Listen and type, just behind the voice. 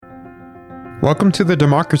Welcome to the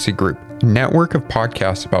Democracy Group, a network of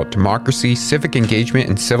podcasts about democracy, civic engagement,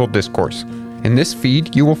 and civil discourse. In this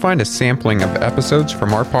feed, you will find a sampling of episodes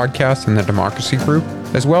from our podcast in the Democracy Group,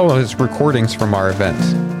 as well as recordings from our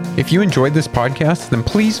events. If you enjoyed this podcast, then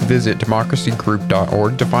please visit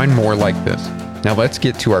democracygroup.org to find more like this. Now let's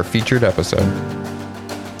get to our featured episode.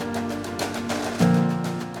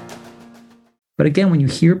 But again, when you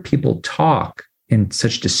hear people talk in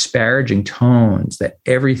such disparaging tones that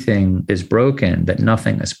everything is broken, that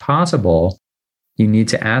nothing is possible, you need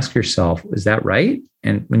to ask yourself, is that right?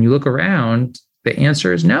 And when you look around, the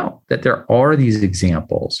answer is no, that there are these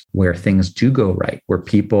examples where things do go right, where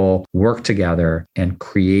people work together and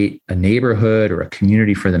create a neighborhood or a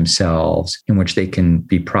community for themselves in which they can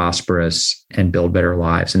be prosperous and build better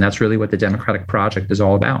lives. And that's really what the Democratic Project is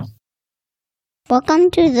all about.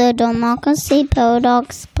 Welcome to the Democracy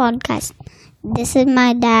Paradox podcast. This is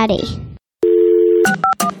my daddy.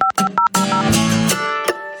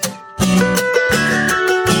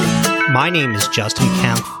 My name is Justin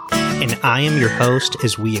Kempf, and I am your host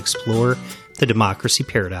as we explore the Democracy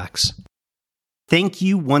Paradox. Thank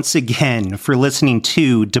you once again for listening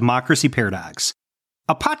to Democracy Paradox,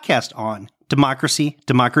 a podcast on democracy,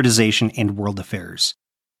 democratization, and world affairs.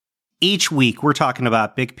 Each week, we're talking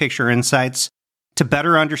about big picture insights to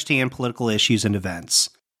better understand political issues and events.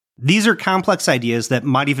 These are complex ideas that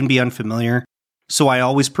might even be unfamiliar, so I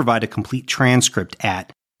always provide a complete transcript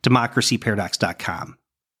at democracyparadox.com.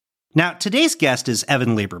 Now, today's guest is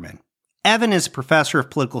Evan Lieberman. Evan is a professor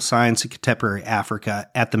of political science and contemporary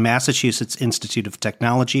Africa at the Massachusetts Institute of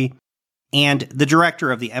Technology and the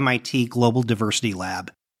director of the MIT Global Diversity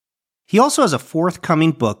Lab. He also has a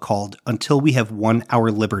forthcoming book called Until We Have Won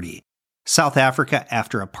Our Liberty, South Africa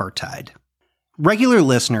After Apartheid. Regular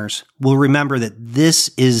listeners will remember that this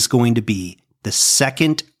is going to be the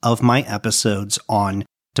second of my episodes on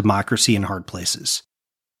democracy in hard places.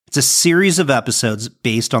 It's a series of episodes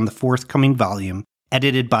based on the forthcoming volume,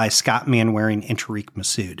 edited by Scott Manwaring and Tariq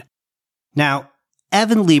Massoud. Now,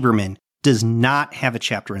 Evan Lieberman does not have a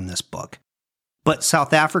chapter in this book, but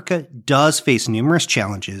South Africa does face numerous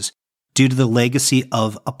challenges due to the legacy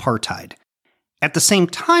of apartheid. At the same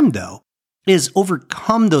time, though, it has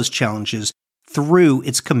overcome those challenges through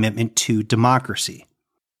its commitment to democracy.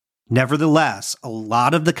 Nevertheless, a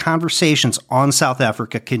lot of the conversations on South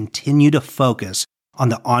Africa continue to focus on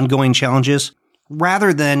the ongoing challenges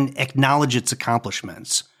rather than acknowledge its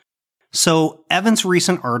accomplishments. So, Evan's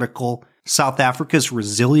recent article, South Africa's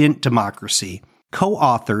Resilient Democracy,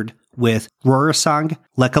 co-authored with Rorisang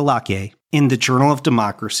Lekalake in the Journal of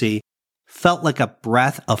Democracy, felt like a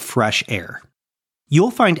breath of fresh air. You'll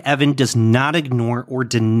find Evan does not ignore or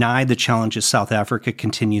deny the challenges South Africa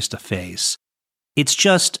continues to face. It's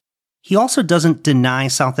just, he also doesn't deny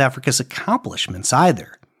South Africa's accomplishments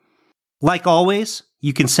either. Like always,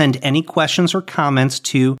 you can send any questions or comments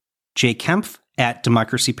to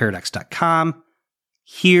jkempf@democracyparadox.com.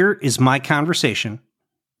 Here is my conversation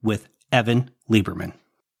with Evan Lieberman.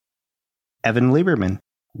 Evan Lieberman,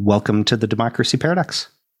 welcome to the Democracy Paradox.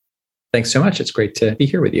 Thanks so much. It's great to be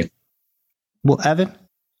here with you. Well, Evan, I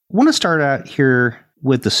want to start out here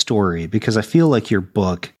with the story because I feel like your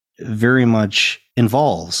book very much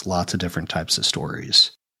involves lots of different types of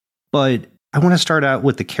stories. But I want to start out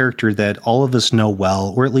with the character that all of us know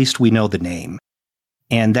well, or at least we know the name,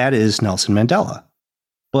 and that is Nelson Mandela.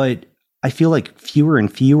 But I feel like fewer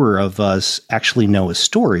and fewer of us actually know his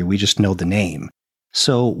story. We just know the name.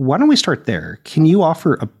 So why don't we start there? Can you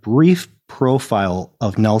offer a brief profile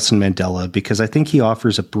of Nelson Mandela, because I think he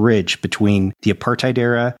offers a bridge between the apartheid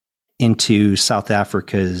era into South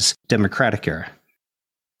Africa's democratic era?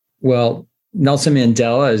 Well, Nelson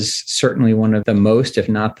Mandela is certainly one of the most, if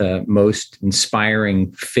not the most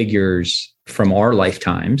inspiring figures from our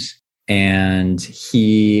lifetimes. And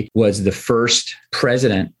he was the first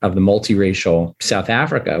president of the multiracial South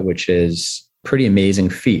Africa, which is a pretty amazing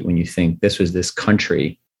feat when you think this was this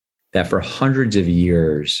country that for hundreds of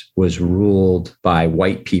years was ruled by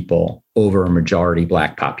white people over a majority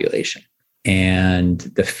Black population. And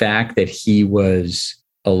the fact that he was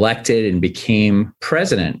elected and became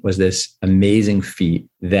president was this amazing feat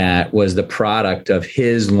that was the product of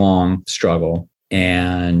his long struggle.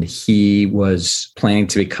 And he was planning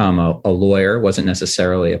to become a lawyer, wasn't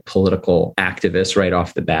necessarily a political activist right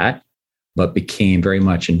off the bat, but became very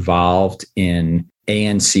much involved in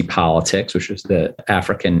ANC politics, which was the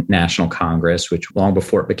African National Congress, which long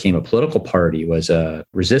before it became a political party was a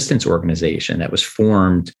resistance organization that was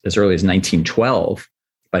formed as early as 1912.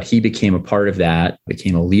 But he became a part of that,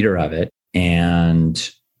 became a leader of it.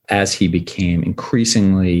 And as he became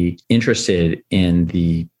increasingly interested in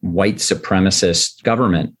the white supremacist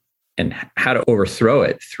government and how to overthrow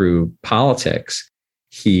it through politics,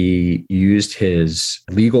 he used his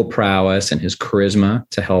legal prowess and his charisma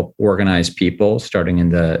to help organize people starting in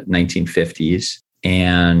the 1950s.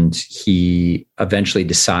 And he eventually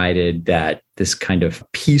decided that this kind of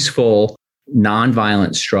peaceful,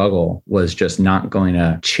 nonviolent struggle was just not going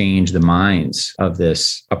to change the minds of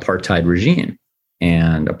this apartheid regime.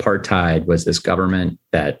 And apartheid was this government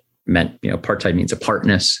that meant, apartheid means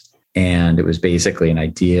apartness. And it was basically an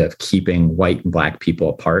idea of keeping white and black people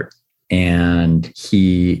apart. And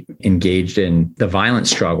he engaged in the violent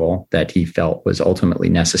struggle that he felt was ultimately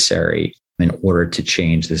necessary in order to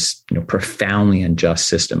change this, profoundly unjust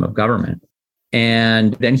system of government.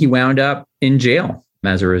 And then he wound up in jail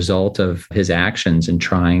as a result of his actions in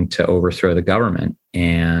trying to overthrow the government.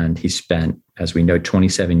 And he spent, as we know,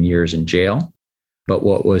 27 years in jail. But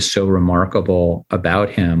what was so remarkable about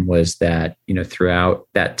him was that, throughout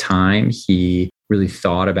that time, he really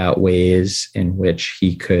thought about ways in which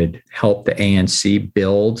he could help the ANC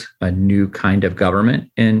build a new kind of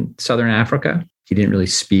government in Southern Africa. He didn't really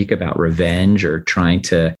speak about revenge or trying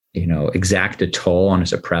to, exact a toll on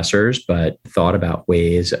his oppressors, but thought about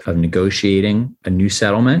ways of negotiating a new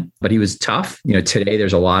settlement. But he was tough. Today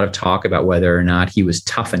there's a lot of talk about whether or not he was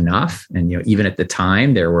tough enough. And, even at the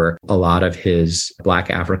time, there were a lot of his Black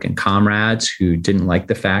African comrades who didn't like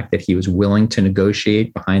the fact that he was willing to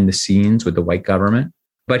negotiate behind the scenes with the white government.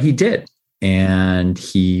 But he did. And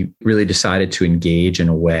he really decided to engage in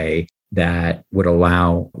a way that would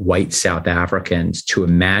allow white South Africans to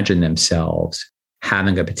imagine themselves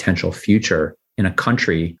having a potential future in a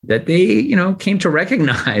country that they, came to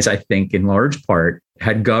recognize, I think, in large part,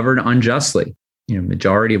 had governed unjustly.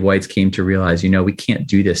 Majority of whites came to realize, we can't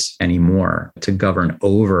do this anymore. To govern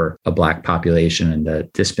over a Black population and the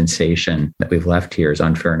dispensation that we've left here is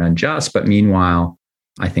unfair and unjust. But meanwhile,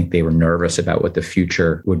 I think they were nervous about what the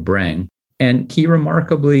future would bring. And he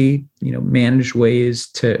remarkably, managed ways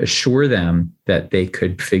to assure them that they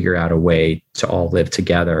could figure out a way to all live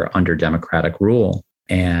together under democratic rule.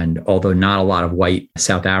 And although not a lot of white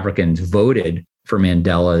South Africans voted for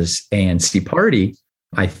Mandela's ANC party,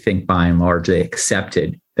 I think by and large they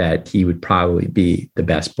accepted that he would probably be the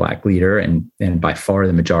best Black leader. And by far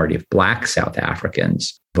the majority of Black South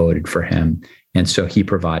Africans voted for him. And so he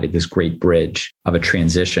provided this great bridge of a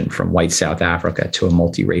transition from white South Africa to a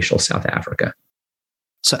multiracial South Africa.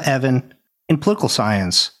 So, Evan, in political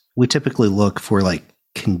science, we typically look for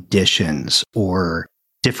conditions or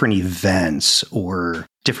different events or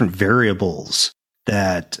different variables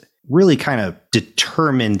that really kind of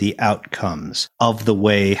determine the outcomes of the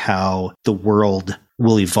way how the world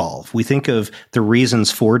will evolve. We think of the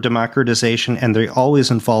reasons for democratization, and they always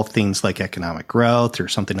involve things like economic growth or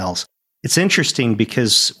something else. It's interesting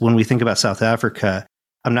because when we think about South Africa,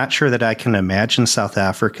 I'm not sure that I can imagine South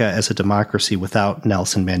Africa as a democracy without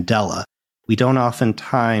Nelson Mandela. We don't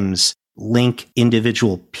oftentimes link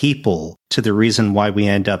individual people to the reason why we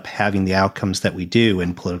end up having the outcomes that we do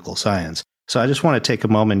in political science. So I just want to take a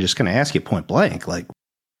moment and just kind of ask you point blank,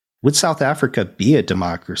 would South Africa be a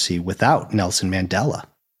democracy without Nelson Mandela?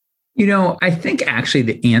 I think actually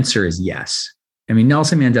the answer is yes.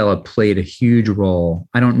 Nelson Mandela played a huge role.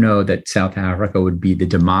 I don't know that South Africa would be the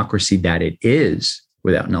democracy that it is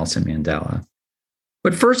without Nelson Mandela.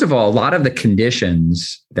 But first of all, a lot of the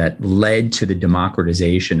conditions that led to the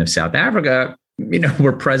democratization of South Africa,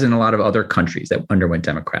 were present in a lot of other countries that underwent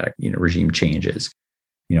democratic, regime changes.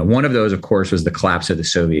 One of those, of course, was the collapse of the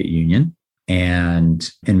Soviet Union. And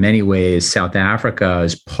in many ways, South Africa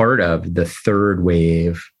is part of the third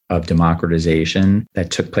wave of democratization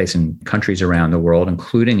that took place in countries around the world,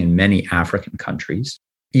 including in many African countries.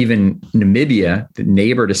 Even Namibia, the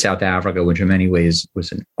neighbor to South Africa, which in many ways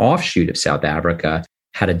was an offshoot of South Africa,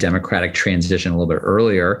 had a democratic transition a little bit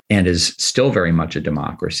earlier and is still very much a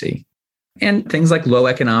democracy. And things like low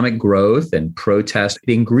economic growth and protest,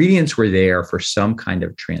 the ingredients were there for some kind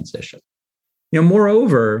of transition.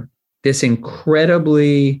 Moreover, this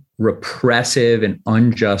incredibly repressive and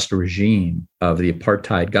unjust regime of the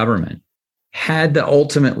apartheid government had the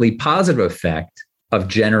ultimately positive effect of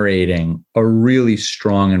generating a really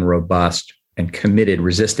strong and robust and committed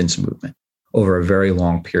resistance movement over a very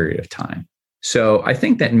long period of time. So I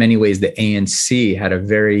think that in many ways, the ANC had a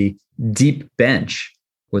very deep bench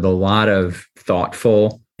with a lot of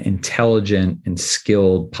thoughtful, intelligent, and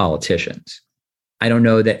skilled politicians. I don't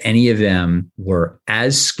know that any of them were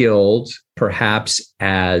as skilled, perhaps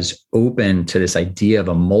as open to this idea of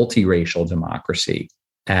a multiracial democracy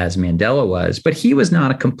as Mandela was, but he was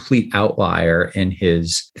not a complete outlier in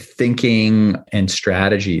his thinking and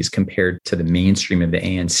strategies compared to the mainstream of the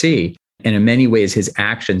ANC. And in many ways, his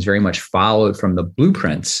actions very much followed from the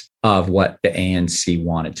blueprints of what the ANC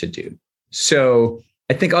wanted to do. So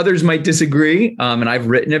I think others might disagree. And I've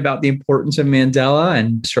written about the importance of Mandela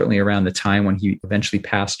and certainly around the time when he eventually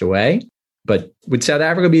passed away. But would South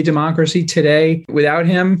Africa be a democracy today without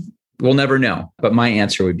him? We'll never know. But my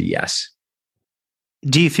answer would be yes.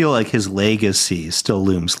 Do you feel like his legacy still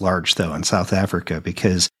looms large, though, in South Africa?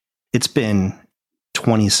 Because it's been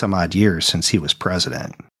 20 some odd years since he was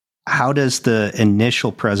president. How does the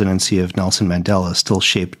initial presidency of Nelson Mandela still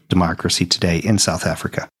shape democracy today in South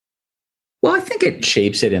Africa? Well, I think it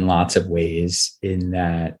shapes it in lots of ways, in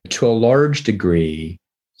that to a large degree,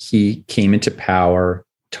 he came into power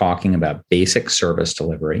talking about basic service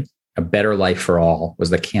delivery. A better life for all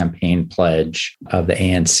was the campaign pledge of the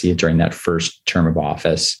ANC during that first term of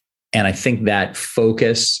office. And I think that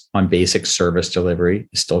focus on basic service delivery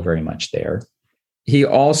is still very much there. He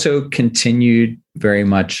also continued very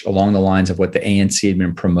much along the lines of what the ANC had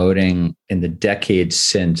been promoting in the decades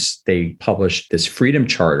since they published this Freedom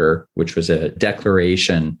Charter, which was a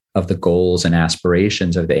declaration of the goals and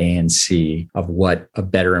aspirations of the ANC of what a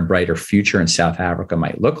better and brighter future in South Africa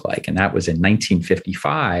might look like. And that was in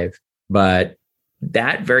 1955. But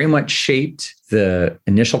that very much shaped the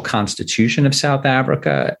initial constitution of South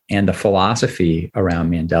Africa and the philosophy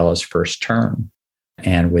around Mandela's first term,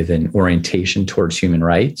 and with an orientation towards human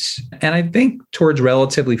rights, and I think towards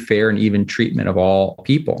relatively fair and even treatment of all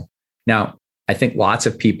people. Now, I think lots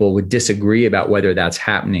of people would disagree about whether that's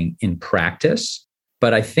happening in practice,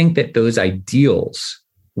 but I think that those ideals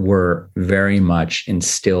were very much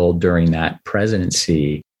instilled during that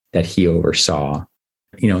presidency that he oversaw,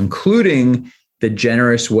 including the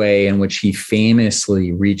generous way in which he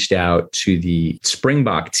famously reached out to the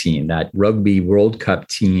Springbok team, that Rugby World Cup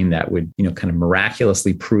team that would, kind of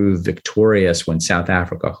miraculously prove victorious when South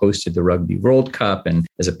Africa hosted the Rugby World Cup, and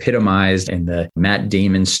as epitomized in the Matt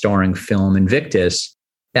Damon starring film Invictus,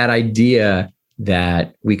 that idea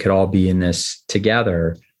that we could all be in this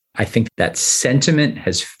together. I think that sentiment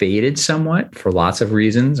has faded somewhat for lots of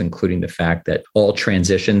reasons, including the fact that all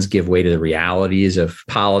transitions give way to the realities of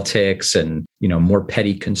politics and, more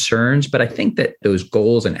petty concerns. But I think that those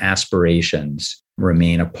goals and aspirations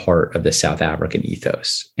remain a part of the South African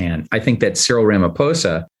ethos. And I think that Cyril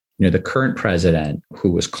Ramaphosa, the current president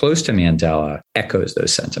who was close to Mandela, echoes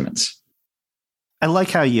those sentiments. I like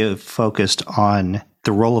how you focused on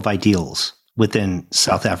the role of ideals within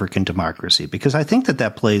South African democracy, because I think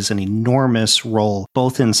that plays an enormous role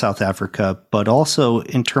both in South Africa, but also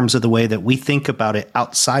in terms of the way that we think about it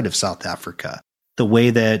outside of South Africa, the way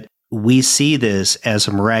that we see this as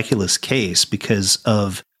a miraculous case because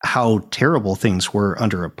of how terrible things were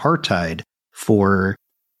under apartheid for,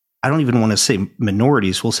 I don't even want to say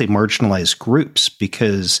minorities, we'll say marginalized groups,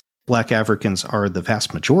 because Black Africans are the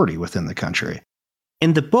vast majority within the country.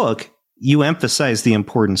 In the book, you emphasize the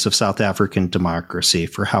importance of South African democracy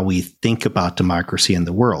for how we think about democracy in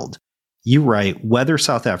the world. You write, whether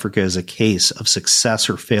South Africa is a case of success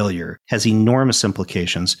or failure has enormous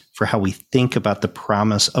implications for how we think about the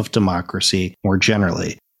promise of democracy more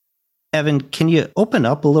generally. Evan, can you open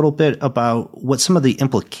up a little bit about what some of the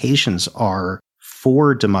implications are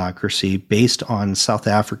for democracy based on South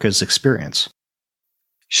Africa's experience?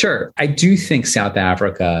 Sure. I do think South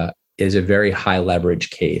Africa is a very high leverage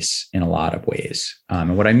case in a lot of ways.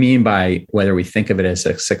 And what I mean by whether we think of it as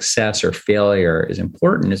a success or failure is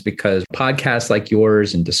important is because podcasts like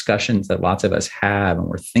yours and discussions that lots of us have, and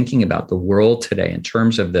we're thinking about the world today in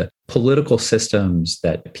terms of the political systems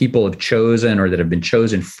that people have chosen or that have been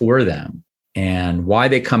chosen for them and why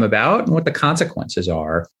they come about and what the consequences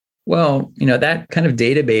are. Well, that kind of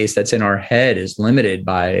database that's in our head is limited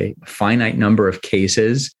by a finite number of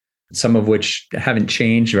cases, some of which haven't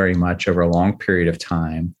changed very much over a long period of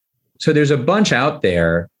time. So there's a bunch out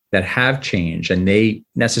there that have changed, and they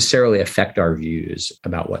necessarily affect our views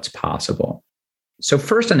about what's possible. So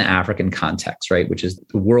first in the African context, right, which is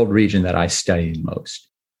the world region that I study most.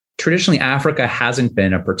 Traditionally, Africa hasn't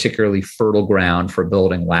been a particularly fertile ground for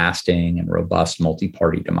building lasting and robust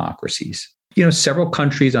multi-party democracies. Several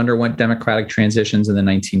countries underwent democratic transitions in the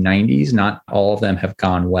 1990s. Not all of them have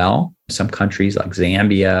gone well. Some countries like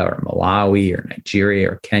Zambia or Malawi or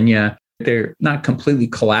Nigeria or Kenya, they're not completely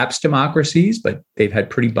collapsed democracies, but they've had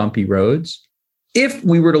pretty bumpy roads. If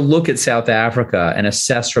we were to look at South Africa and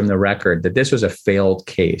assess from the record that this was a failed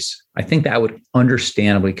case, I think that would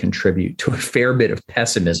understandably contribute to a fair bit of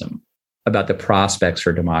pessimism about the prospects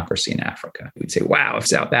for democracy in Africa. We'd say, wow, if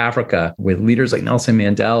South Africa, with leaders like Nelson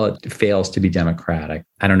Mandela, fails to be democratic,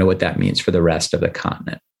 I don't know what that means for the rest of the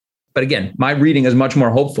continent. But again, my reading is much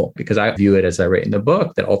more hopeful because I view it, as I write in the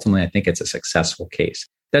book, that ultimately I think it's a successful case.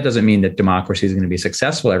 That doesn't mean that democracy is going to be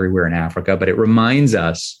successful everywhere in Africa, but it reminds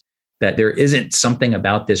us that there isn't something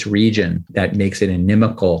about this region that makes it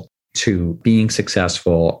inimical to being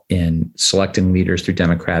successful in selecting leaders through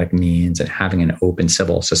democratic means and having an open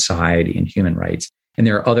civil society and human rights. And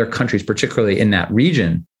there are other countries, particularly in that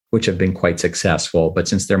region, which have been quite successful. But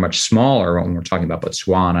since they're much smaller, when we're talking about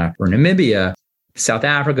Botswana or Namibia, South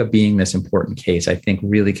Africa being this important case, I think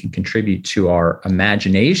really can contribute to our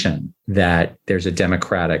imagination that there's a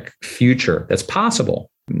democratic future that's possible,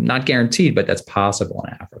 not guaranteed, but that's possible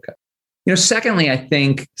in Africa. Secondly, I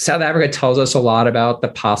think South Africa tells us a lot about the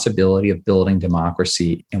possibility of building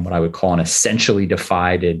democracy in what I would call an essentially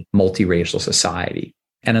divided multiracial society.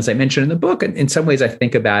 And as I mentioned in the book, in some ways, I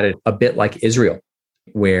think about it a bit like Israel,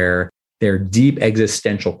 where there are deep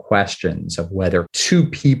existential questions of whether two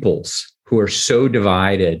peoples who are so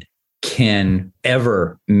divided can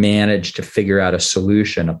ever manage to figure out a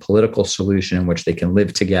solution, a political solution in which they can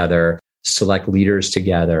live together, select leaders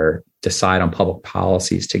together, decide on public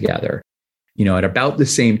policies together. At about the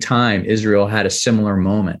same time, Israel had a similar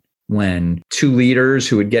moment when two leaders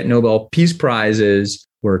who would get Nobel Peace Prizes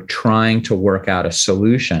were trying to work out a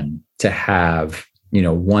solution to have,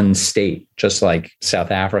 one state, just like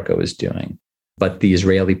South Africa was doing. But the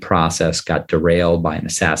Israeli process got derailed by an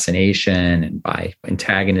assassination and by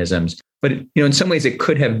antagonisms. But, in some ways it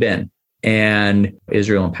could have been. And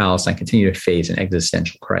Israel and Palestine continue to face an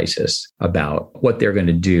existential crisis about what they're going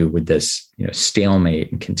to do with this,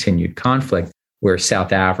 stalemate and continued conflict, where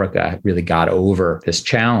South Africa really got over this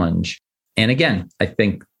challenge. And again, I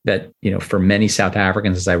think that, for many South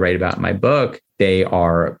Africans, as I write about in my book, they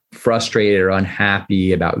are frustrated or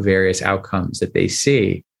unhappy about various outcomes that they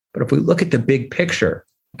see. But if we look at the big picture,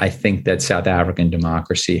 I think that South African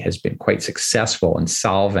democracy has been quite successful in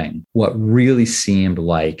solving what really seemed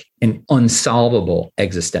like an unsolvable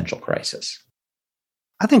existential crisis.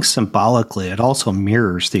 I think symbolically, it also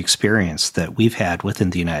mirrors the experience that we've had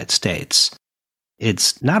within the United States.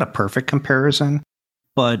 It's not a perfect comparison,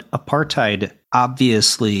 but apartheid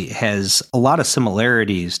obviously has a lot of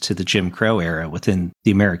similarities to the Jim Crow era within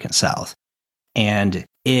the American South. And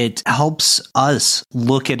it helps us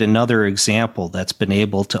look at another example that's been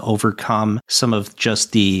able to overcome some of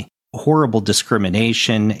just the horrible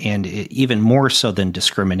discrimination, and even more so than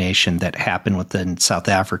discrimination, that happened within South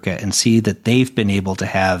Africa, and see that they've been able to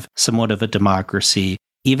have somewhat of a democracy,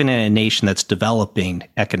 even in a nation that's developing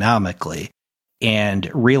economically, and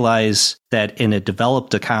realize that in a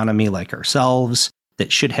developed economy like ourselves,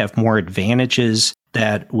 that should have more advantages,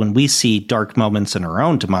 that when we see dark moments in our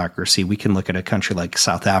own democracy, we can look at a country like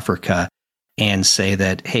South Africa and say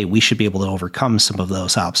that, hey, we should be able to overcome some of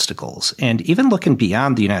those obstacles. And even looking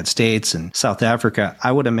beyond the United States and South Africa,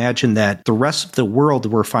 I would imagine that the rest of the world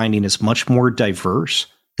we're finding is much more diverse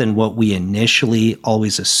than what we initially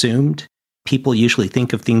always assumed. People usually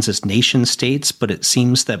think of things as nation states, but it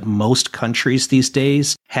seems that most countries these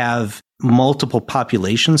days have multiple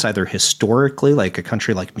populations, either historically, like a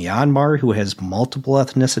country like Myanmar, who has multiple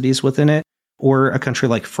ethnicities within it, or a country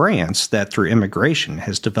like France that through immigration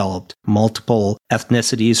has developed multiple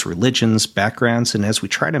ethnicities, religions, backgrounds. And as we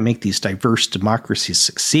try to make these diverse democracies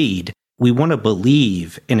succeed, we want to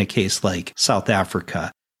believe in a case like South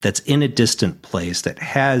Africa that's in a distant place, that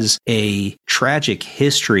has a tragic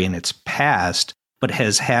history in its past, but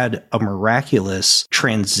has had a miraculous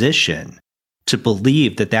transition, to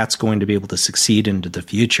believe that that's going to be able to succeed into the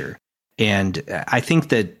future. And I think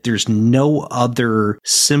that there's no other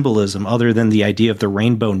symbolism other than the idea of the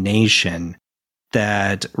rainbow nation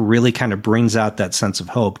that really kind of brings out that sense of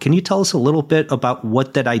hope. Can you tell us a little bit about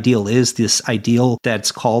what that ideal is, this ideal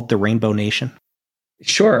that's called the rainbow nation?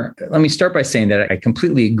 Sure. Let me start by saying that I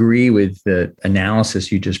completely agree with the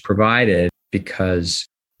analysis you just provided, because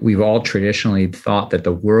we've all traditionally thought that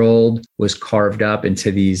the world was carved up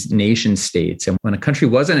into these nation states. And when a country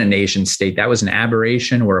wasn't a nation state, that was an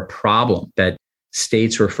aberration or a problem, that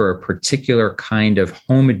states were for a particular kind of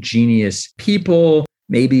homogeneous people.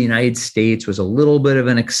 Maybe the United States was a little bit of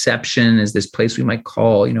an exception as this place we might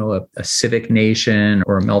call, a civic nation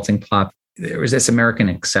or a melting pot. There was this American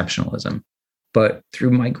exceptionalism. But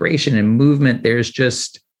through migration and movement, there's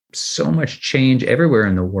just so much change everywhere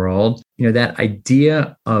in the world. That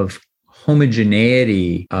idea of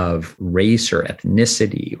homogeneity of race or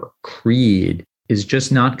ethnicity or creed is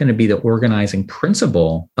just not going to be the organizing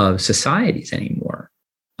principle of societies anymore.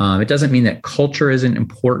 It doesn't mean that culture isn't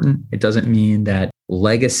important. It doesn't mean that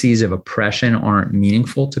legacies of oppression aren't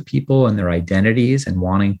meaningful to people and their identities and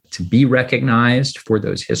wanting to be recognized for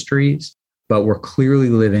those histories. But we're clearly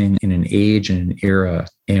living in an age and an era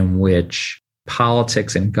in which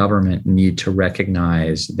politics and government need to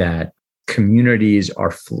recognize that communities are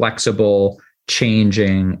flexible,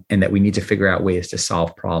 changing, and that we need to figure out ways to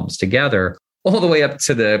solve problems together, all the way up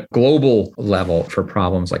to the global level for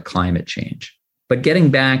problems like climate change. But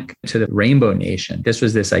getting back to the Rainbow Nation, this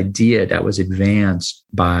was this idea that was advanced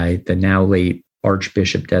by the now late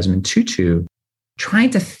Archbishop Desmond Tutu, trying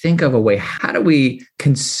to think of a way, how do we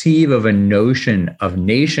conceive of a notion of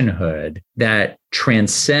nationhood that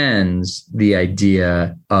transcends the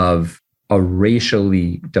idea of a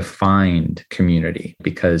racially defined community?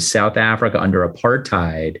 Because South Africa under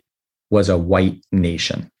apartheid was a white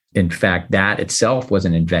nation. In fact, that itself was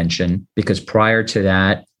an invention, because prior to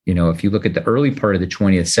that, if you look at the early part of the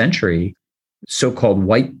 20th century, so-called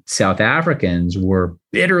white South Africans were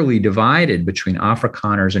bitterly divided between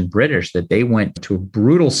Afrikaners and British, that they went to a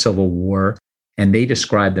brutal civil war and they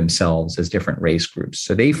described themselves as different race groups.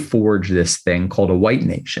 So they forged this thing called a white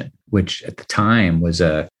nation, which at the time was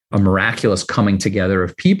a miraculous coming together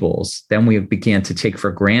of peoples. Then we began to take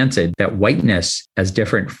for granted that whiteness, as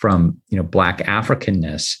different from Black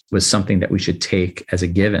Africanness, was something that we should take as a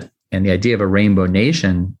given. And the idea of a rainbow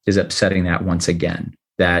nation is upsetting that once again,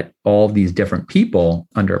 that all these different people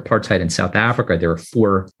under apartheid in South Africa, there were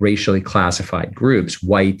 4 racially classified groups: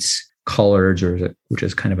 whites, coloreds, which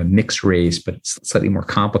is kind of a mixed race, but it's a slightly more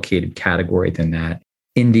complicated category than that.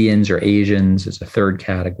 Indians or Asians is a third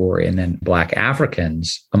category, and then Black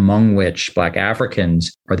Africans, among which Black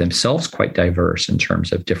Africans are themselves quite diverse in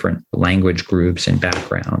terms of different language groups and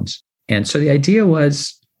backgrounds. And so the idea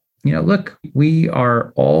was, look, we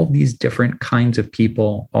are all these different kinds of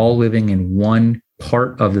people, all living in one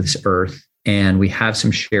part of this earth, and we have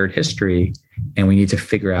some shared history, and we need to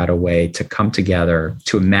figure out a way to come together,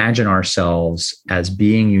 to imagine ourselves as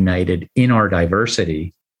being united in our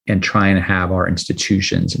diversity, and try and have our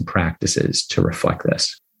institutions and practices to reflect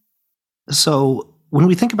this. So when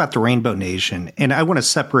we think about the Rainbow Nation, and I want to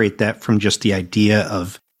separate that from just the idea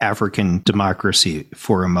of African democracy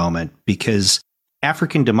for a moment, because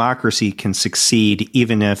African democracy can succeed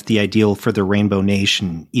even if the ideal for the Rainbow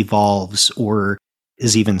Nation evolves or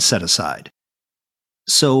is even set aside.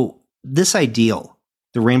 So this ideal,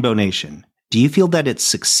 the Rainbow Nation, do you feel that it's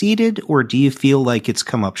succeeded, or do you feel like it's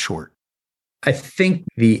come up short? I think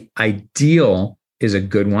the ideal is a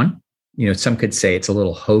good one. Some could say it's a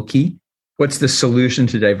little hokey. What's the solution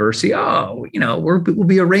to diversity? Oh, we'll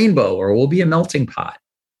be a rainbow, or we'll be a melting pot.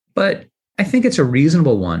 But I think it's a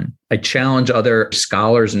reasonable one. I challenge other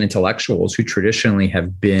scholars and intellectuals who traditionally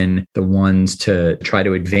have been the ones to try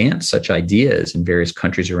to advance such ideas in various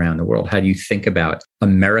countries around the world. How do you think about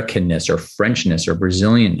Americanness or Frenchness or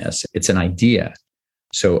Brazilianness? It's an idea.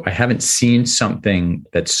 So I haven't seen something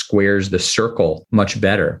that squares the circle much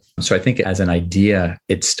better. So I think as an idea,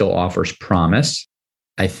 it still offers promise.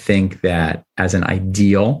 I think that as an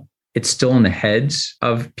ideal, it's still in the heads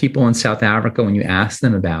of people in South Africa when you ask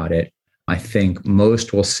them about it. I think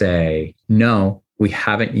most will say, no, we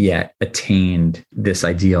haven't yet attained this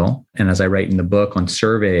ideal. And as I write in the book on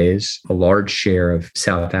surveys, a large share of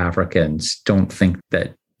South Africans don't think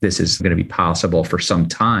that this is going to be possible for some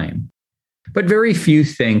time. But very few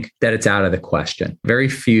think that it's out of the question. Very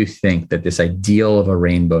few think that this ideal of a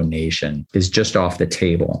rainbow nation is just off the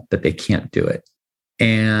table, that they can't do it.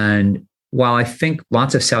 And while I think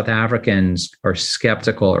lots of South Africans are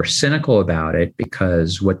skeptical or cynical about it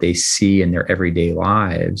because what they see in their everyday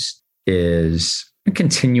lives is a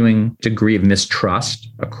continuing degree of mistrust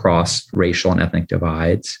across racial and ethnic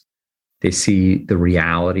divides, they see the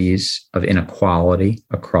realities of inequality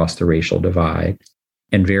across the racial divide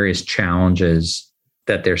and various challenges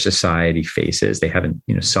that their society faces. They haven't,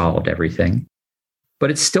 solved everything.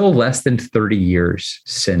 But it's still less than 30 years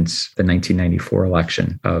since the 1994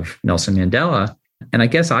 election of Nelson Mandela. And I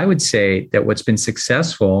guess I would say that what's been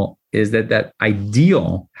successful is that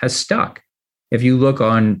ideal has stuck. If you look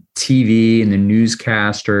on TV and the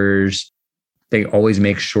newscasters, they always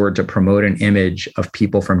make sure to promote an image of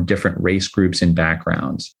people from different race groups and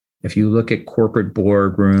backgrounds. If you look at corporate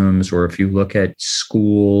boardrooms, or if you look at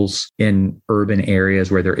schools in urban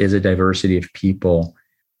areas where there is a diversity of people,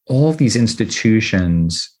 all of these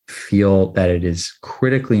institutions feel that it is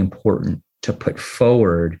critically important to put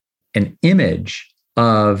forward an image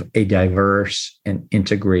of a diverse and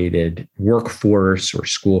integrated workforce or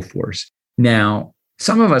school force. Now,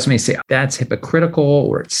 some of us may say that's hypocritical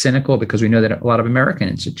or it's cynical because we know that a lot of American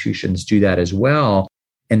institutions do that as well.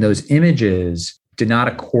 And those images do not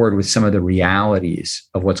accord with some of the realities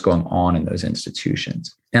of what's going on in those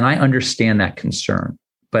institutions. And I understand that concern.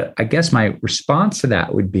 But I guess my response to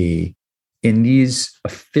that would be, in these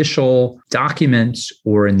official documents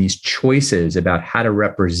or in these choices about how to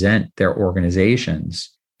represent their organizations,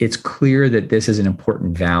 it's clear that this is an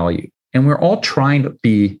important value. And we're all trying to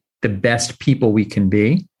be the best people we can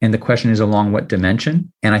be. And the question is along what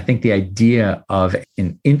dimension? And I think the idea of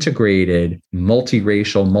an integrated,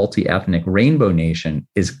 multiracial, multi-ethnic rainbow nation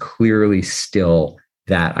is clearly still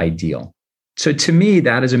that ideal. So to me,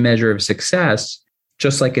 that is a measure of success,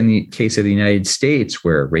 just like in the case of the United States,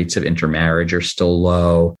 where rates of intermarriage are still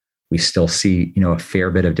low. We still see, a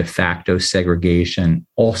fair bit of de facto segregation,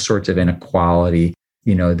 all sorts of inequality,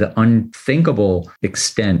 the unthinkable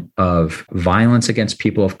extent of violence against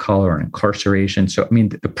people of color and incarceration. So,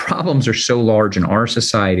 the problems are so large in our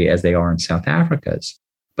society as they are in South Africa's.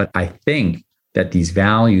 But I think that these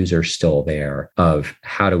values are still there of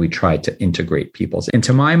how do we try to integrate peoples. And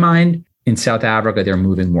to my mind, in South Africa, they're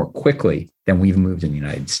moving more quickly than we've moved in the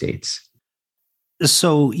United States.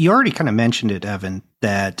 So you already kind of mentioned it, Evan,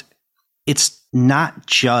 that it's not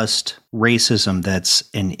just racism that's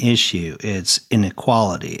an issue, it's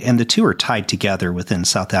inequality. And the two are tied together within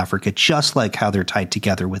South Africa, just like how they're tied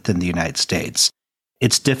together within the United States.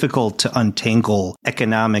 It's difficult to untangle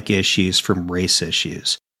economic issues from race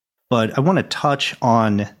issues. But I want to touch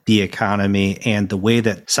on the economy and the way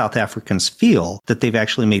that South Africans feel that they've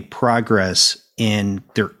actually made progress in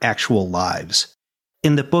their actual lives.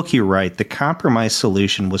 In the book you write, the compromise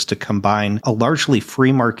solution was to combine a largely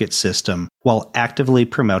free market system while actively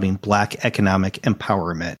promoting Black economic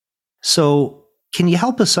empowerment. So can you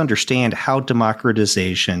help us understand how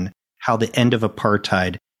democratization, how the end of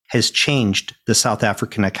apartheid has changed the South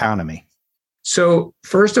African economy? So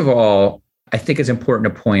first of all, I think it's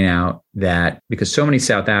important to point out that because so many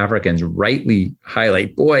South Africans rightly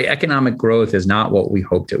highlight, boy, economic growth is not what we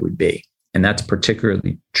hoped it would be. And that's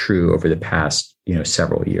particularly true over the past,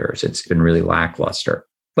 several years. It's been really lackluster.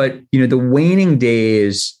 But, the waning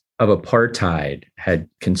days of apartheid had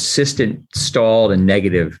consistent stalled and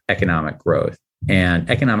negative economic growth. And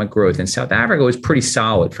economic growth in South Africa was pretty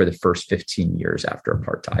solid for the first 15 years after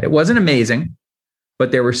apartheid. It wasn't amazing,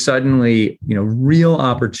 but there were suddenly, real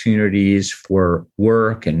opportunities for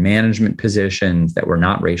work and management positions that were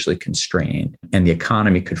not racially constrained, and the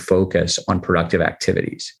economy could focus on productive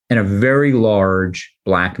activities. And a very large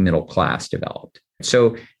Black middle class developed.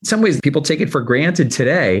 So in some ways, people take it for granted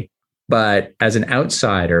today, but as an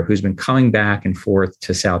outsider who's been coming back and forth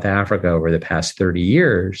to South Africa over the past 30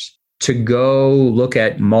 years, to go look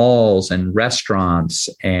at malls and restaurants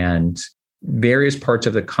and various parts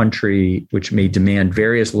of the country, which may demand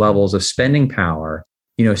various levels of spending power,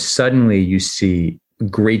 suddenly you see a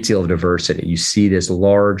great deal of diversity. You see this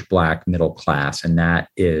large Black middle class, and that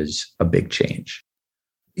is a big change.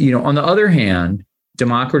 On the other hand,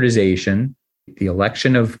 democratization, the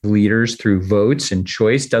election of leaders through votes and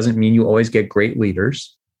choice doesn't mean you always get great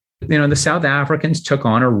leaders. The South Africans took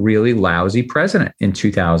on a really lousy president in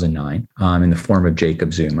 2009 in the form of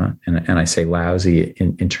Jacob Zuma. And I say lousy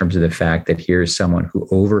in terms of the fact that here's someone who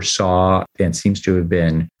oversaw and seems to have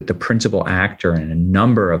been the principal actor in a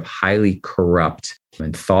number of highly corrupt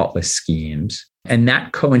and thoughtless schemes. And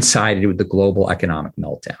that coincided with the global economic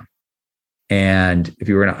meltdown. And if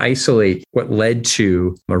you were going to isolate what led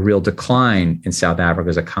to a real decline in South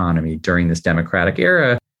Africa's economy during this democratic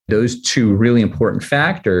era, those two really important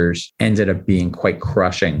factors ended up being quite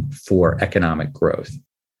crushing for economic growth.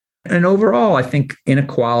 And overall, I think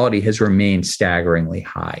inequality has remained staggeringly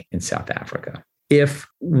high in South Africa. If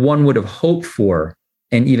one would have hoped for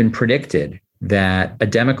and even predicted that a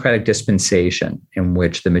democratic dispensation in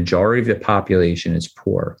which the majority of the population is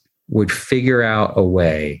poor would figure out a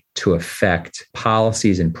way to affect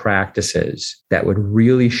policies and practices that would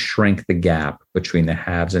really shrink the gap between the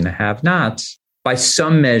haves and the have-nots, by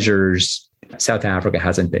some measures, South Africa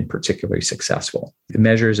hasn't been particularly successful. The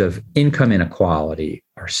measures of income inequality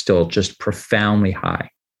are still just profoundly high.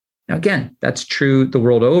 Now, again, that's true the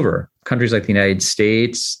world over. Countries like the United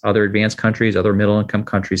States, other advanced countries, other middle-income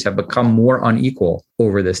countries have become more unequal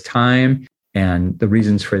over this time. And the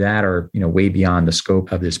reasons for that are, way beyond the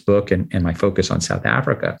scope of this book and my focus on South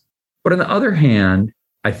Africa. But on the other hand,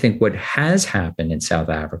 I think what has happened in South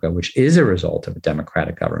Africa, which is a result of a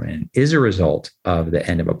democratic government, is a result of the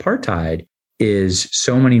end of apartheid, is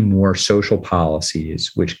so many more social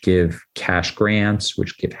policies which give cash grants,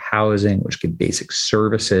 which give housing, which give basic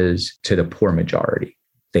services to the poor majority.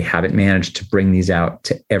 They haven't managed to bring these out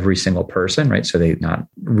to every single person, right? So they've not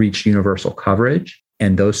reached universal coverage.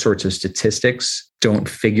 And those sorts of statistics don't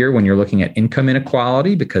figure when you're looking at income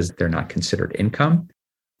inequality because they're not considered income.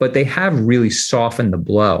 But they have really softened the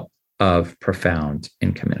blow of profound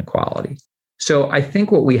income inequality. So I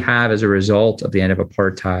think what we have as a result of the end of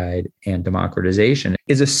apartheid and democratization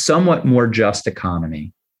is a somewhat more just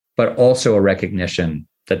economy, but also a recognition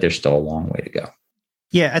that there's still a long way to go.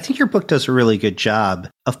 Yeah, I think your book does a really good job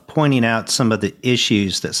of pointing out some of the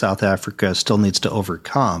issues that South Africa still needs to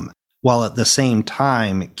overcome, while at the same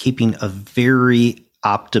time keeping a very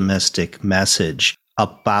optimistic message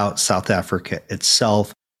about South Africa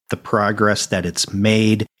itself, the progress that it's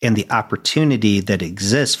made, and the opportunity that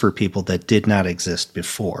exists for people that did not exist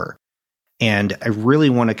before. And I really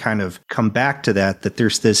want to kind of come back to that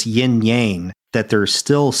there's this yin-yang, that there's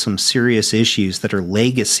still some serious issues that are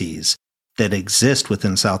legacies that exist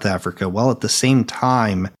within South Africa, while at the same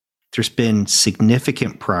time, there's been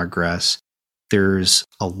significant progress. There's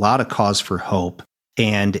a lot of cause for hope.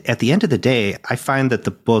 And at the end of the day, I find that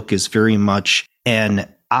the book is very much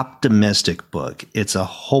an optimistic book. It's a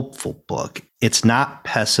hopeful book. It's not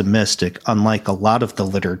pessimistic, unlike a lot of the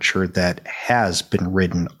literature that has been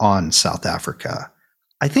written on South Africa.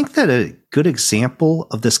 I think that a good example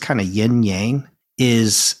of this kind of yin-yang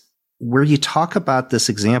is where you talk about this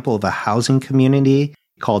example of a housing community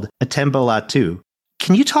called Atembelatu.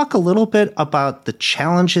 Can you talk a little bit about the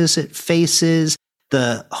challenges it faces,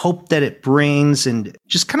 the hope that it brings, and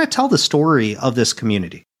just kind of tell the story of this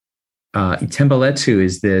community? Atembelatu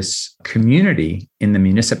is this community in the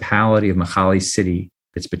municipality of Makali City.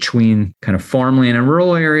 It's between kind of farmland and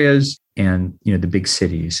rural areas and, the big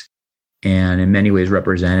cities, and in many ways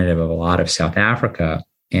representative of a lot of South Africa,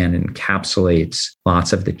 and encapsulates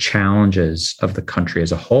lots of the challenges of the country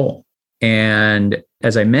as a whole. And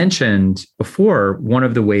as I mentioned before, one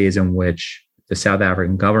of the ways in which the South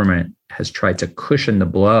African government has tried to cushion the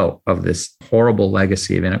blow of this horrible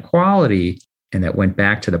legacy of inequality, and that went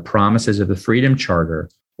back to the promises of the Freedom Charter,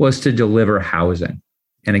 was to deliver housing.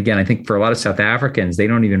 And again, I think for a lot of South Africans, they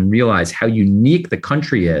don't even realize how unique the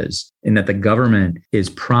country is in that the government is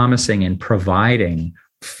promising and providing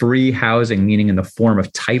free housing, meaning in the form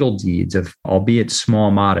of title deeds of, albeit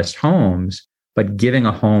small, modest homes, but giving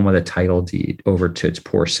a home with a title deed over to its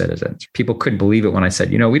poor citizens. People couldn't believe it when I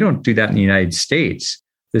said, we don't do that in the United States.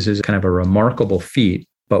 This is kind of a remarkable feat.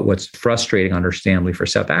 But what's frustrating, understandably, for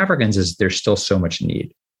South Africans is there's still so much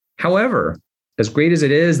need. However, as great as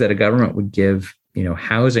it is that a government would give,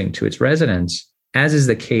 housing to its residents, as is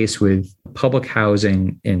the case with public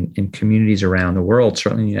housing in communities around the world,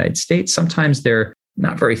 certainly in the United States, sometimes they're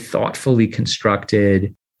not very thoughtfully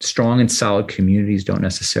constructed. Strong and solid communities don't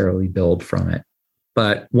necessarily build from it.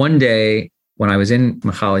 But one day when I was in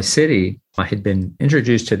Makali City, I had been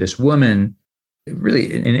introduced to this woman,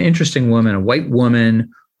 really an interesting woman, a white woman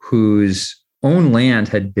whose own land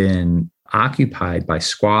had been occupied by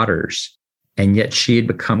squatters. And yet she had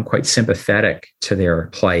become quite sympathetic to their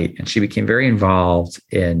plight. And she became very involved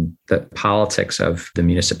in the politics of the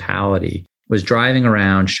municipality, was driving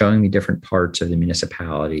around, showing me different parts of the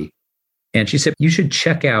municipality. And she said, you should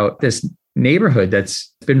check out this neighborhood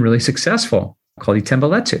that's been really successful called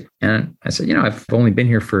Atembelatu. And I said, I've only been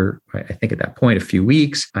here for, I think at that point, a few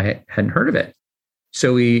weeks. I hadn't heard of it.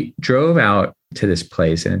 So we drove out to this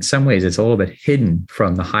place. And in some ways, it's a little bit hidden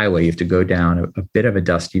from the highway. You have to go down a bit of a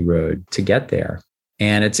dusty road to get there.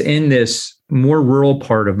 And it's in this more rural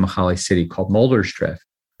part of Makali City called Muldersdrift.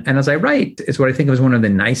 And as I write, it's what I think was one of the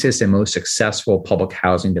nicest and most successful public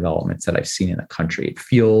housing developments that I've seen in the country. It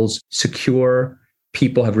feels secure.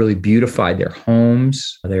 People have really beautified their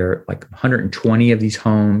homes. There are like 120 of these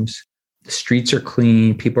homes. The streets are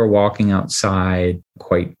clean. People are walking outside,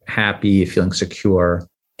 quite happy, feeling secure.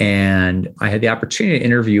 And I had the opportunity to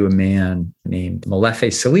interview a man named Molefe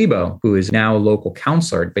Salibo, who is now a local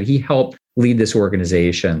counselor, but he helped lead this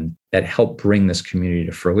organization that helped bring this community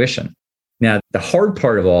to fruition. Now, the hard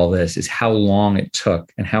part of all this is how long it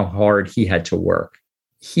took and how hard he had to work.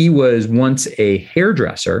 He was once a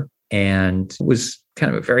hairdresser and was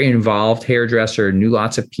kind of a very involved hairdresser, knew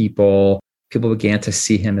lots of people. People began to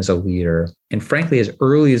see him as a leader. And frankly, as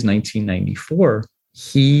early as 1994,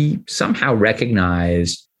 he somehow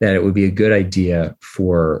recognized that it would be a good idea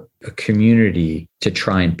for a community to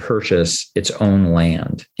try and purchase its own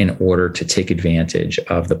land in order to take advantage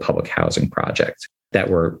of the public housing project that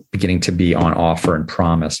were beginning to be on offer and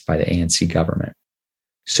promised by the ANC government.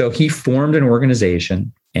 So he formed an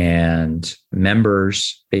organization, and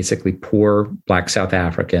members, basically poor Black South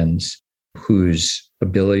Africans whose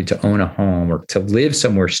ability to own a home or to live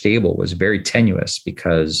somewhere stable was very tenuous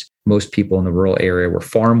because most people in the rural area were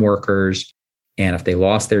farm workers. And if they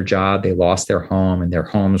lost their job, they lost their home, and their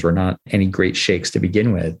homes were not any great shakes to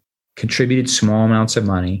begin with, contributed small amounts of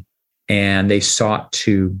money, and they sought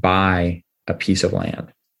to buy a piece of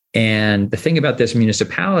land. And the thing about this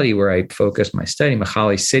municipality where I focused my study,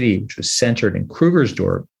 Makali City, which was centered in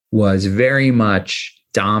Krugersdorp, was very much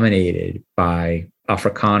dominated by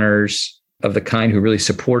Afrikaners of the kind who really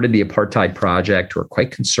supported the apartheid project, who were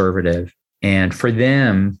quite conservative. And for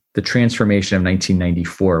them, the transformation of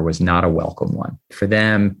 1994 was not a welcome one. For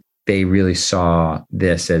them, they really saw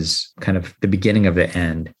this as kind of the beginning of the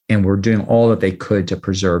end, and were doing all that they could to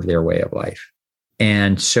preserve their way of life.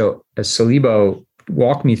 And so as Salibo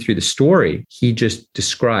walked me through the story, he just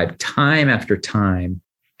described time after time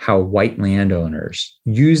how white landowners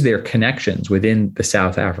use their connections within the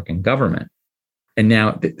South African government. And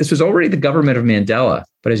now this was already the government of Mandela,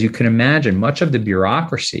 but as you can imagine, much of the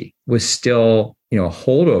bureaucracy was still, a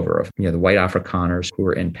holdover of, the white Afrikaners who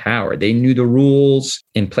were in power. They knew the rules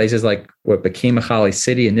in places like what became Machali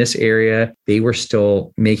City in this area. They were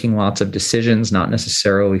still making lots of decisions, not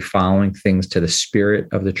necessarily following things to the spirit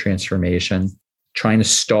of the transformation, trying to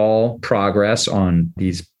stall progress on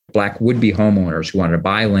these Black would-be homeowners who wanted to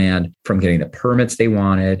buy land from getting the permits they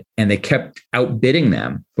wanted. And they kept outbidding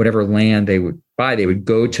them. Whatever land they would buy, they would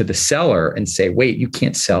go to the seller and say, wait, you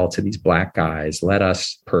can't sell to these Black guys. Let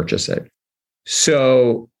us purchase it.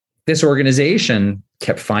 So this organization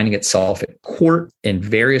kept finding itself at court in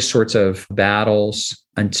various sorts of battles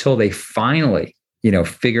until they finally,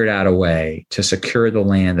 figured out a way to secure the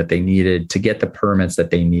land that they needed, to get the permits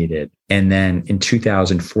that they needed. And then in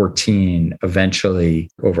 2014, eventually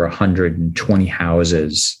over 120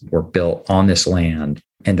 houses were built on this land.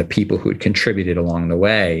 And the people who had contributed along the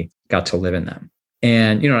way got to live in them.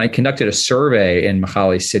 And, I conducted a survey in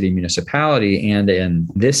Machali City Municipality and in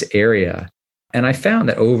this area. And I found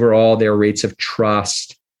that overall, their rates of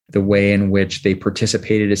trust, the way in which they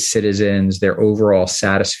participated as citizens, their overall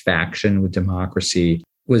satisfaction with democracy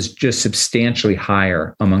was just substantially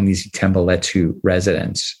higher among these Itembaletu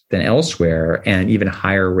residents than elsewhere, and even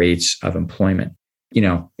higher rates of employment.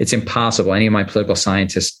 It's impossible. Any of my political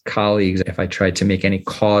scientist colleagues, if I tried to make any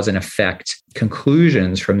cause and effect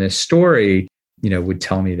conclusions from this story, would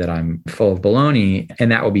tell me that I'm full of baloney. And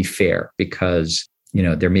that would be fair because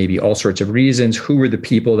there may be all sorts of reasons. Who were the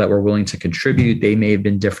people that were willing to contribute? They may have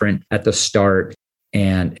been different at the start,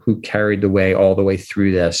 and who carried the way all the way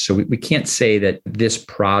through this. So we can't say that this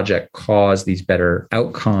project caused these better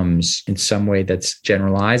outcomes in some way that's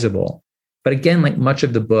generalizable. But again, like much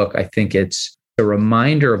of the book, I think it's a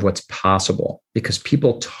reminder of what's possible, because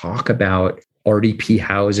people talk about RDP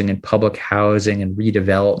housing and public housing and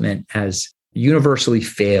redevelopment as universally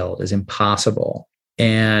failed, as impossible.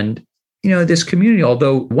 And this community,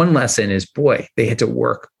 although one lesson is, boy, they had to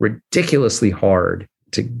work ridiculously hard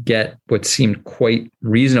to get what seemed quite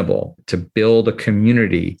reasonable to build a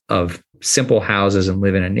community of simple houses and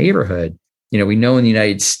live in a neighborhood. We know in the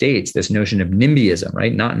United States, this notion of NIMBYism,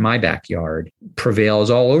 right? Not in my backyard,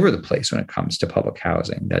 prevails all over the place when it comes to public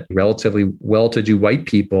housing, that relatively well-to-do white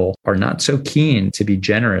people are not so keen to be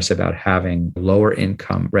generous about having lower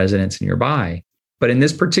income residents nearby. But in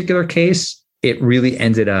this particular case, it really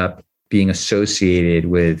ended up being associated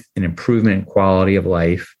with an improvement in quality of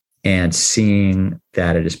life, and seeing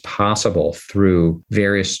that it is possible through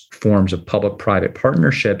various forms of public-private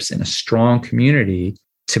partnerships in a strong community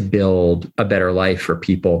to build a better life for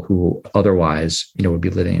people who otherwise, would be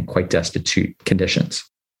living in quite destitute conditions.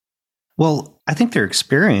 Well, I think their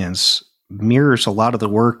experience mirrors a lot of the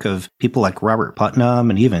work of people like Robert Putnam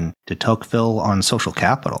and even de Tocqueville on social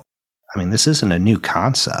capital. I mean, this isn't a new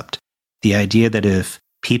concept. The idea that if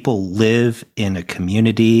people live in a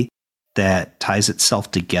community that ties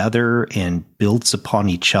itself together and builds upon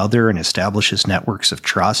each other and establishes networks of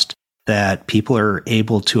trust, that people are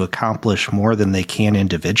able to accomplish more than they can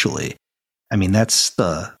individually. I mean, that's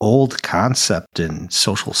the old concept in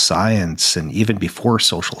social science, and even before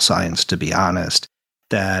social science, to be honest,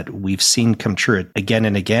 that we've seen come true again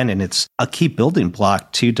and again. And it's a key building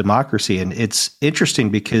block to democracy. And it's interesting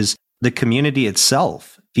because the community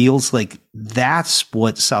itself feels like that's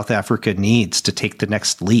what South Africa needs to take the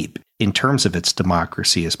next leap in terms of its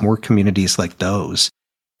democracy, is more communities like those.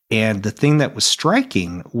 And the thing that was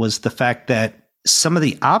striking was the fact that some of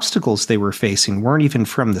the obstacles they were facing weren't even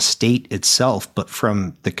from the state itself, but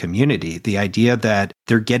from the community. The idea that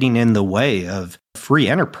they're getting in the way of free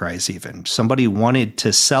enterprise even. Somebody wanted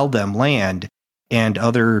to sell them land, and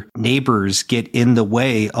other neighbors get in the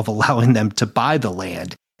way of allowing them to buy the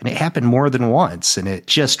land. And it happened more than once, and it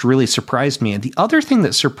just really surprised me. And the other thing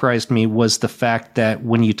that surprised me was the fact that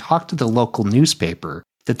when you talk to the local newspaper,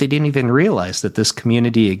 that they didn't even realize that this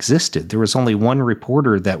community existed. There was only one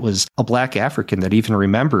reporter that was a Black African that even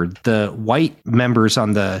remembered. The white members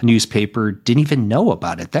on the newspaper didn't even know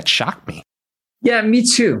about it. That shocked me. Yeah, me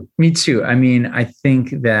too. Me too. I mean, I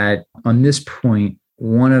think that on this point,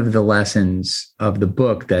 one of the lessons of the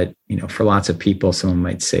book that, for lots of people, someone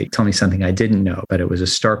might say, tell me something I didn't know, but it was a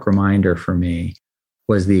stark reminder for me,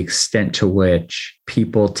 was the extent to which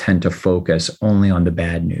people tend to focus only on the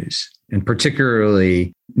bad news, and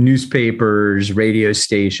particularly newspapers, radio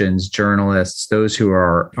stations, journalists, those who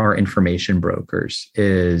are our information brokers,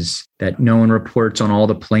 is that no one reports on all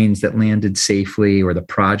the planes that landed safely or the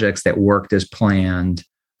projects that worked as planned,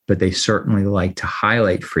 but they certainly like to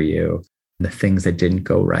highlight for you the things that didn't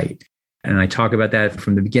go right. And I talk about that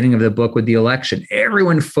from the beginning of the book with the election.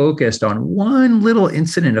 Everyone focused on one little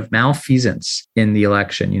incident of malfeasance in the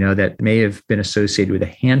election, that may have been associated with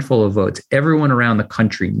a handful of votes. Everyone around the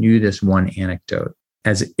country knew this one anecdote,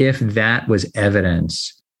 as if that was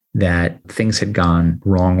evidence that things had gone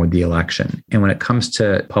wrong with the election. And when it comes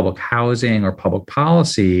to public housing or public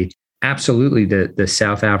policy, absolutely, the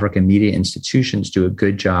South African media institutions do a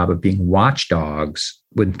good job of being watchdogs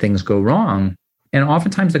when things go wrong. And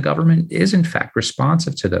oftentimes the government is, in fact,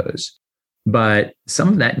 responsive to those. But some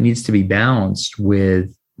of that needs to be balanced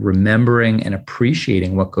with remembering and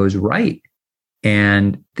appreciating what goes right.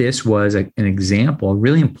 And this was an example, a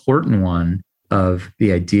really important one, of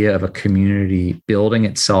the idea of a community building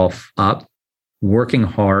itself up, working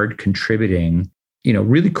hard, contributing,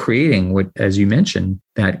 really creating what, as you mentioned,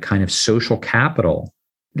 that kind of social capital.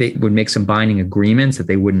 They would make some binding agreements that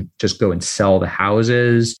they wouldn't just go and sell the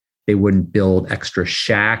houses. They wouldn't build extra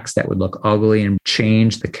shacks that would look ugly and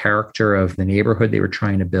change the character of the neighborhood they were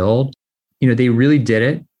trying to build. They really did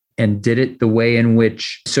it, and did it the way in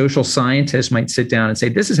which social scientists might sit down and say,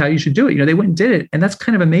 this is how you should do it. They went and did it. And that's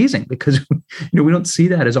kind of amazing because, we don't see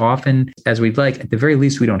that as often as we'd like. At the very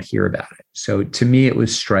least, we don't hear about it. So to me, it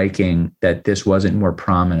was striking that this wasn't more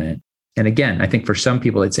prominent. And again, I think for some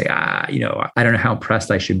people, they'd say, I don't know how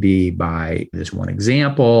impressed I should be by this one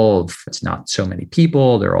example. It's not so many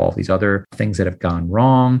people. There are all these other things that have gone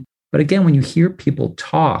wrong. But again, when you hear people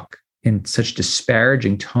talk in such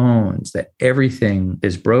disparaging tones that everything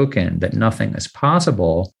is broken, that nothing is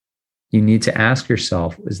possible, you need to ask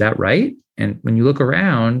yourself, is that right? And when you look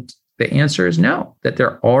around, the answer is no, that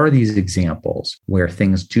there are these examples where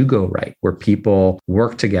things do go right, where people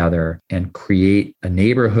work together and create a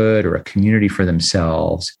neighborhood or a community for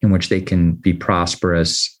themselves in which they can be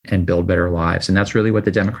prosperous and build better lives. And that's really what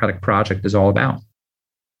the Democratic Project is all about.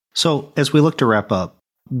 So as we look to wrap up,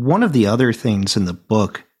 one of the other things in the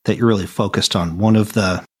book that you're really focused on, one of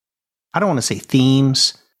the, I don't want to say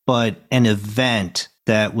themes, but an event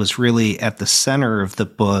that was really at the center of the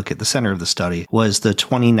book, at the center of the study, was the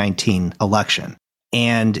 2019 election.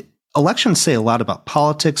 And elections say a lot about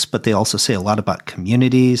politics, but they also say a lot about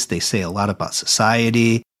communities. They say a lot about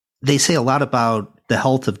society. They say a lot about the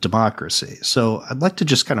health of democracy. So I'd like to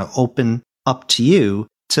just kind of open up to you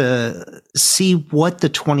to see what the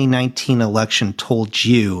 2019 election told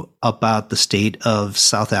you about the state of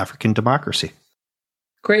South African democracy.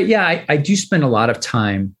 Great. Yeah, I do spend a lot of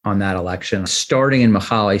time on that election, starting in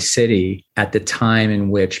Mahale City at the time in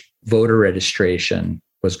which voter registration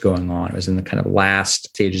was going on. It was in the kind of last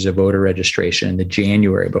stages of voter registration in the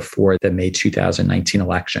January before the May 2019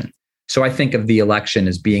 election. So I think of the election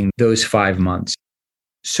as being those 5 months.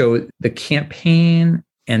 So the campaign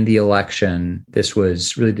and the election, this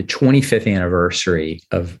was really the 25th anniversary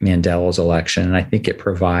of Mandela's election. And I think it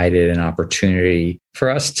provided an opportunity for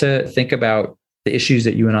us to think about the issues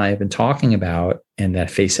that you and I have been talking about and that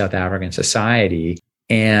face South African society.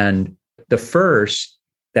 And the first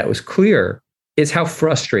that was clear is how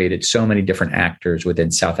frustrated so many different actors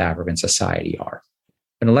within South African society are.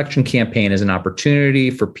 An election campaign is an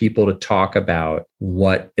opportunity for people to talk about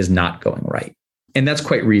what is not going right. And that's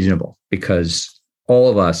quite reasonable because all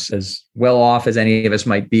of us, as well off as any of us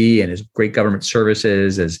might be, and as great government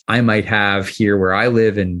services as I might have here where I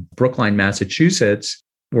live in Brookline, Massachusetts,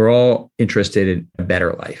 we're all interested in a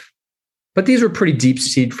better life. But these were pretty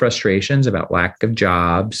deep-seated frustrations about lack of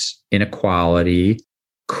jobs, inequality,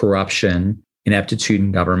 corruption, ineptitude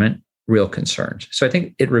in government, real concerns. So I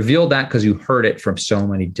think it revealed that because you heard it from so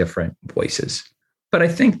many different voices. But I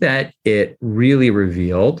think that it really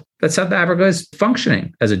revealed that South Africa is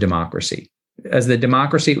functioning as a democracy, as the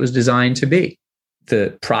democracy it was designed to be.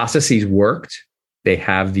 The processes worked. They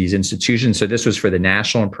have these institutions. So this was for the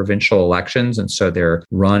national and provincial elections. And so they're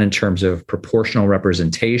run in terms of proportional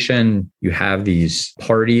representation. You have these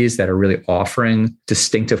parties that are really offering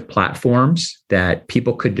distinctive platforms that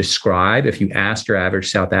people could describe. If you asked your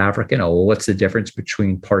average South African, what's the difference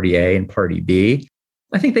between party A and party B?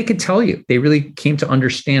 I think they could tell you. They really came to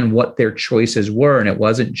understand what their choices were. And it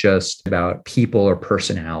wasn't just about people or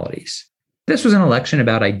personalities. This was an election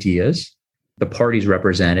about ideas. The parties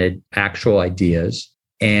represented actual ideas.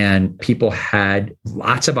 and people had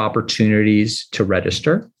lots of opportunities to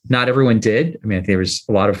register. Not everyone did. I think there was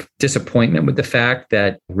a lot of disappointment with the fact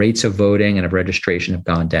that rates of voting and of registration have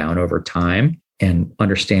gone down over time. And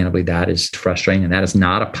understandably, that is frustrating, and that is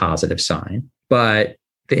not a positive sign. But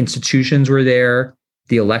the institutions were there.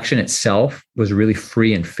 The election itself was really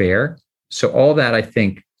free and fair. So all that, I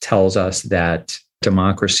think, tells us that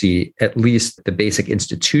democracy, at least the basic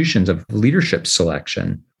institutions of leadership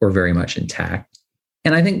selection, were very much intact.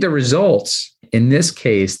 And I think the results, in this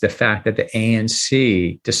case, the fact that the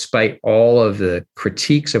ANC, despite all of the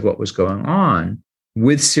critiques of what was going on,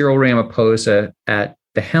 with Cyril Ramaphosa at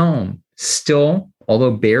the helm, still,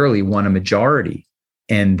 although barely, won a majority,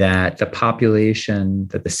 and that the population,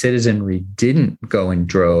 that the citizenry didn't go in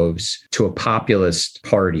droves to a populist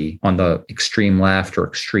party on the extreme left or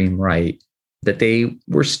extreme right, that they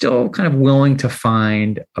were still kind of willing to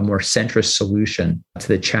find a more centrist solution to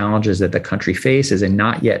the challenges that the country faces and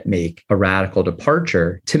not yet make a radical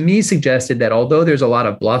departure, to me suggested that although there's a lot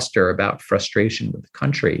of bluster about frustration with the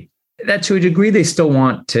country, that to a degree they still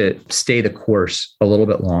want to stay the course a little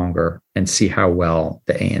bit longer and see how well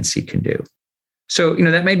the ANC can do. So,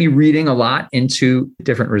 that may be reading a lot into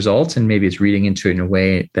different results, and maybe it's reading into it in a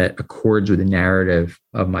way that accords with the narrative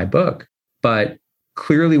of my book. But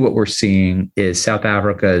clearly what we're seeing is South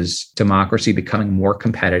Africa's democracy becoming more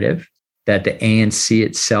competitive, that the ANC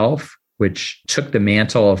itself, which took the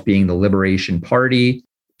mantle of being the Liberation Party,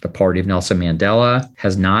 the party of Nelson Mandela,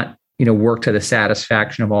 has not worked to the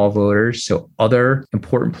satisfaction of all voters. So other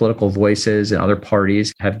important political voices and other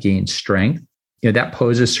parties have gained strength. That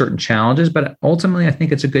poses certain challenges, but ultimately, I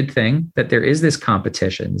think it's a good thing that there is this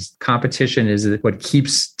competition. Competition is what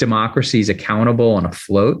keeps democracies accountable and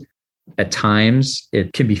afloat. At times,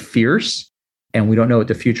 it can be fierce, and we don't know what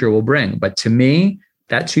the future will bring. But to me,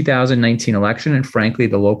 that 2019 election, and frankly,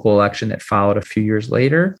 the local election that followed a few years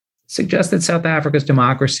later, suggests that South Africa's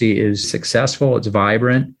democracy is successful, it's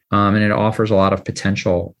vibrant, and it offers a lot of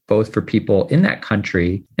potential, both for people in that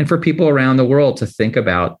country and for people around the world to think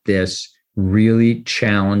about this really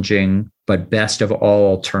challenging, but best of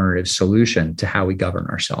all alternative solution to how we govern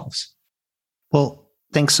ourselves. Well,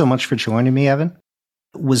 thanks so much for joining me, Evan.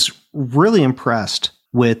 Was really impressed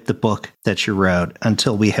with the book that you wrote,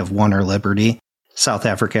 Until We Have Won Our Liberty, South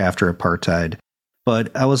Africa After Apartheid.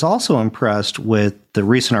 But I was also impressed with the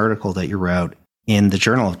recent article that you wrote in the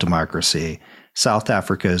Journal of Democracy, South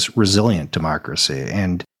Africa's Resilient Democracy.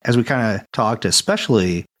 And as we kind of talked,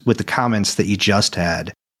 especially with the comments that you just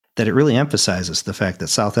had, that it really emphasizes the fact that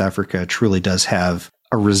South Africa truly does have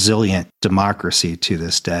a resilient democracy to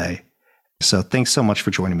this day. So thanks so much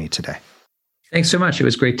for joining me today. Thanks so much. It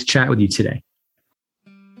was great to chat with you today.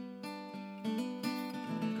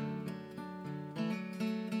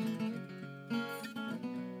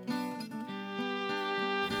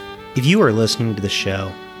 If you are listening to the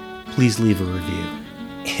show, please leave a review.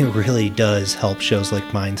 It really does help shows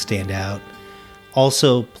like mine stand out.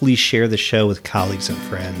 Also, please share the show with colleagues and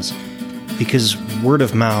friends, because word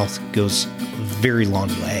of mouth goes a very long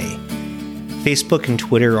way. Facebook and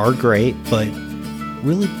Twitter are great, but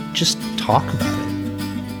really just talk about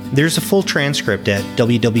it. There's a full transcript at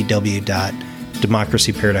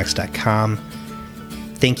www.democracyparadox.com.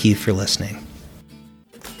 Thank you for listening.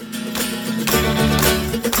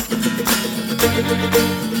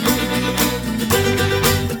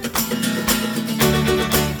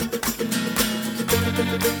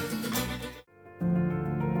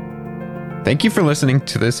 Thank you for listening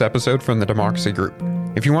to this episode from the Democracy Group.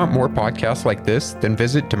 If you want more podcasts like this, then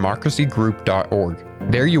visit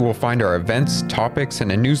democracygroup.org. There you will find our events, topics,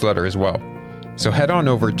 and a newsletter as well. So head on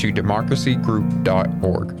over to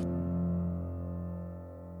democracygroup.org.